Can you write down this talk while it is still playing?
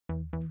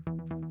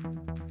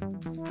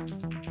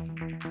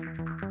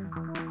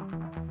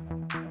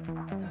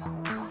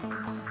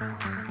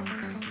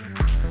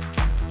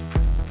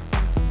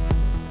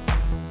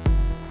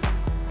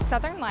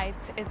Southern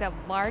Lights is a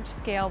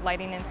large-scale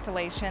lighting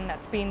installation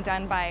that's being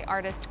done by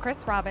artist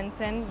Chris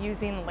Robinson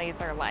using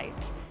laser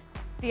light.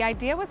 The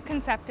idea was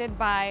conceived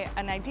by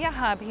an idea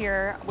hub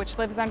here, which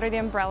lives under the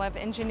umbrella of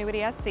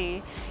Ingenuity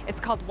SC.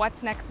 It's called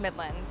What's Next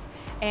Midlands,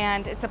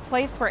 and it's a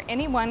place where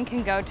anyone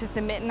can go to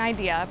submit an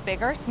idea,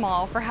 big or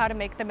small, for how to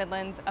make the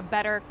Midlands a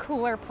better,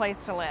 cooler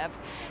place to live.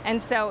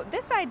 And so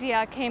this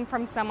idea came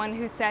from someone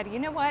who said, you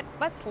know what,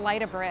 let's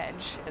light a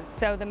bridge.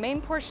 So the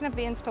main portion of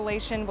the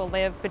installation will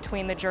live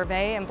between the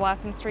Gervais and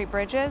Blossom Street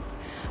bridges,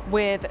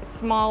 with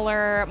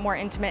smaller, more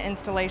intimate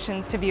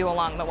installations to view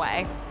along the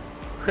way.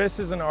 Chris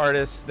is an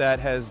artist that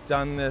has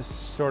done this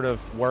sort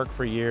of work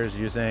for years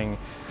using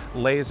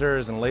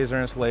lasers and laser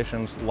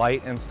installations,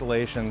 light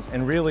installations,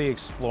 and really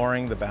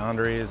exploring the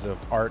boundaries of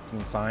art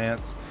and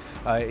science.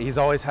 He's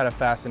always had a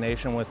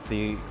fascination with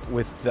the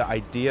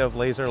idea of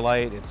laser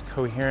light, its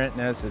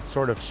coherentness, its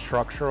sort of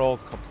structural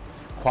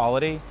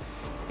quality.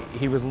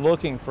 He was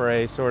looking for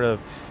a sort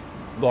of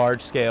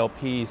large-scale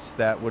piece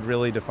that would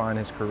really define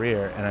his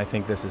career, and I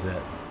think this is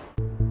it.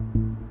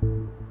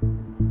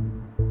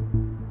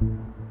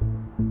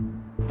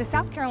 The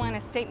South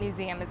Carolina State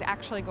Museum is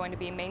actually going to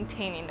be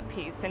maintaining the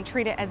piece and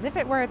treat it as if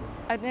it were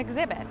an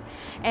exhibit.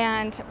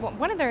 And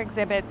one of their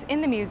exhibits in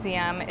the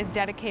museum is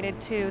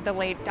dedicated to the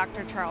late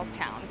Dr. Charles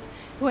Towns,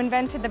 who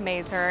invented the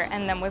mazer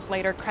and then was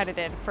later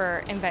credited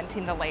for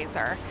inventing the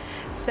laser.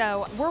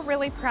 So we're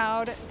really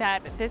proud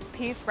that this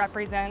piece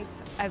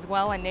represents as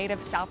well a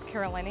native South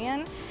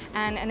Carolinian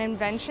and an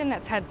invention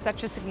that's had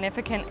such a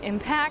significant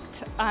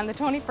impact on the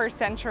 21st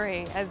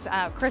century. As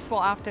Chris will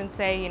often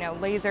say, you know,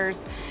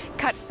 lasers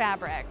cut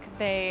fabric.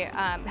 They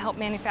help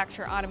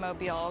manufacture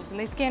automobiles, and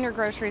they scan your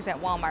groceries at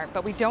Walmart,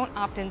 but we don't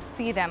often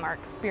see them or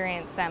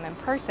experience them in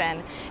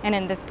person and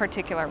in this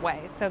particular way.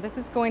 So this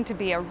is going to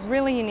be a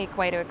really unique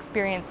way to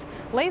experience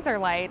laser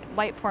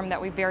light form that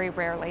we very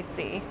rarely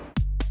see.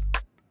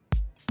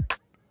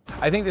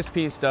 I think this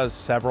piece does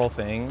several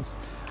things.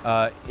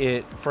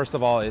 First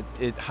of all,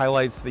 it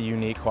highlights the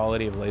unique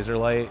quality of laser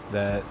light,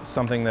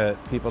 something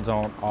that people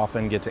don't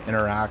often get to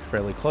interact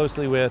fairly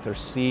closely with or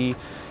see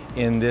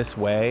in this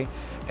way,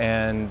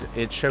 and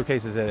it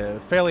showcases it at a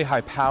fairly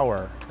high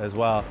power as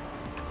well.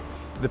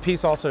 The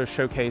piece also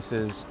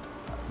showcases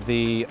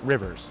the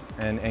rivers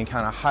and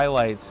kind of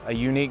highlights a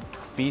unique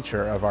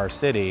feature of our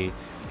city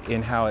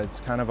in how it's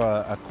kind of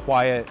a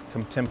quiet,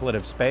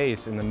 contemplative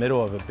space in the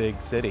middle of a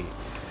big city.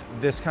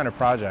 This kind of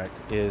project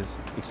is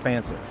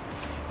expansive,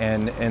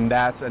 and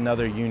that's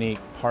another unique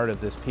part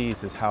of this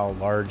piece, is how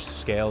large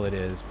scale it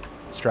is,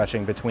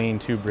 stretching between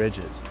two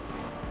bridges.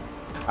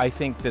 I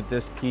think that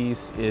this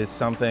piece is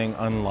something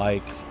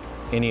unlike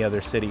any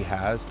other city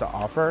has to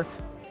offer.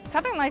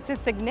 Southern Lights is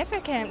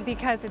significant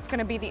because it's going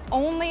to be the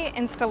only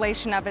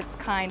installation of its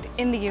kind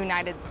in the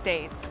United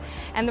States.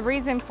 And the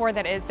reason for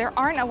that is there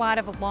aren't a lot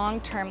of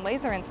long-term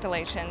laser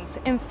installations.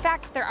 In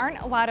fact, there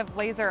aren't a lot of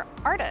laser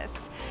artists.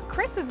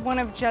 Chris is one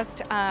of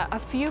just a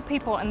few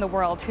people in the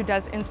world who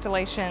does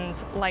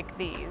installations like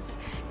these.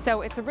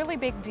 So it's a really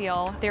big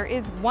deal. There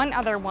is one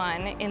other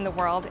one in the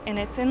world, and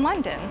it's in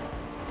London.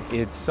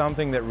 It's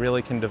something that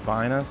really can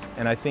define us,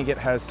 and I think it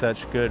has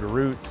such good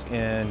roots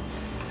in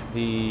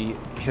the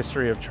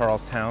history of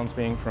Charles Towns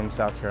being from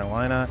South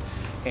Carolina,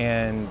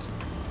 and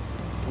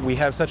we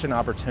have such an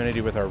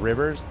opportunity with our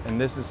rivers, and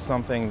this is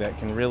something that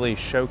can really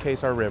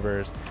showcase our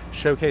rivers,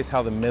 showcase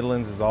how the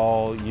Midlands is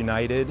all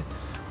united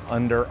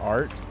under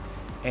art,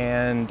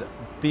 and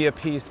be a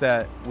piece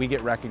that we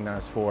get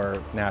recognized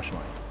for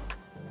nationally.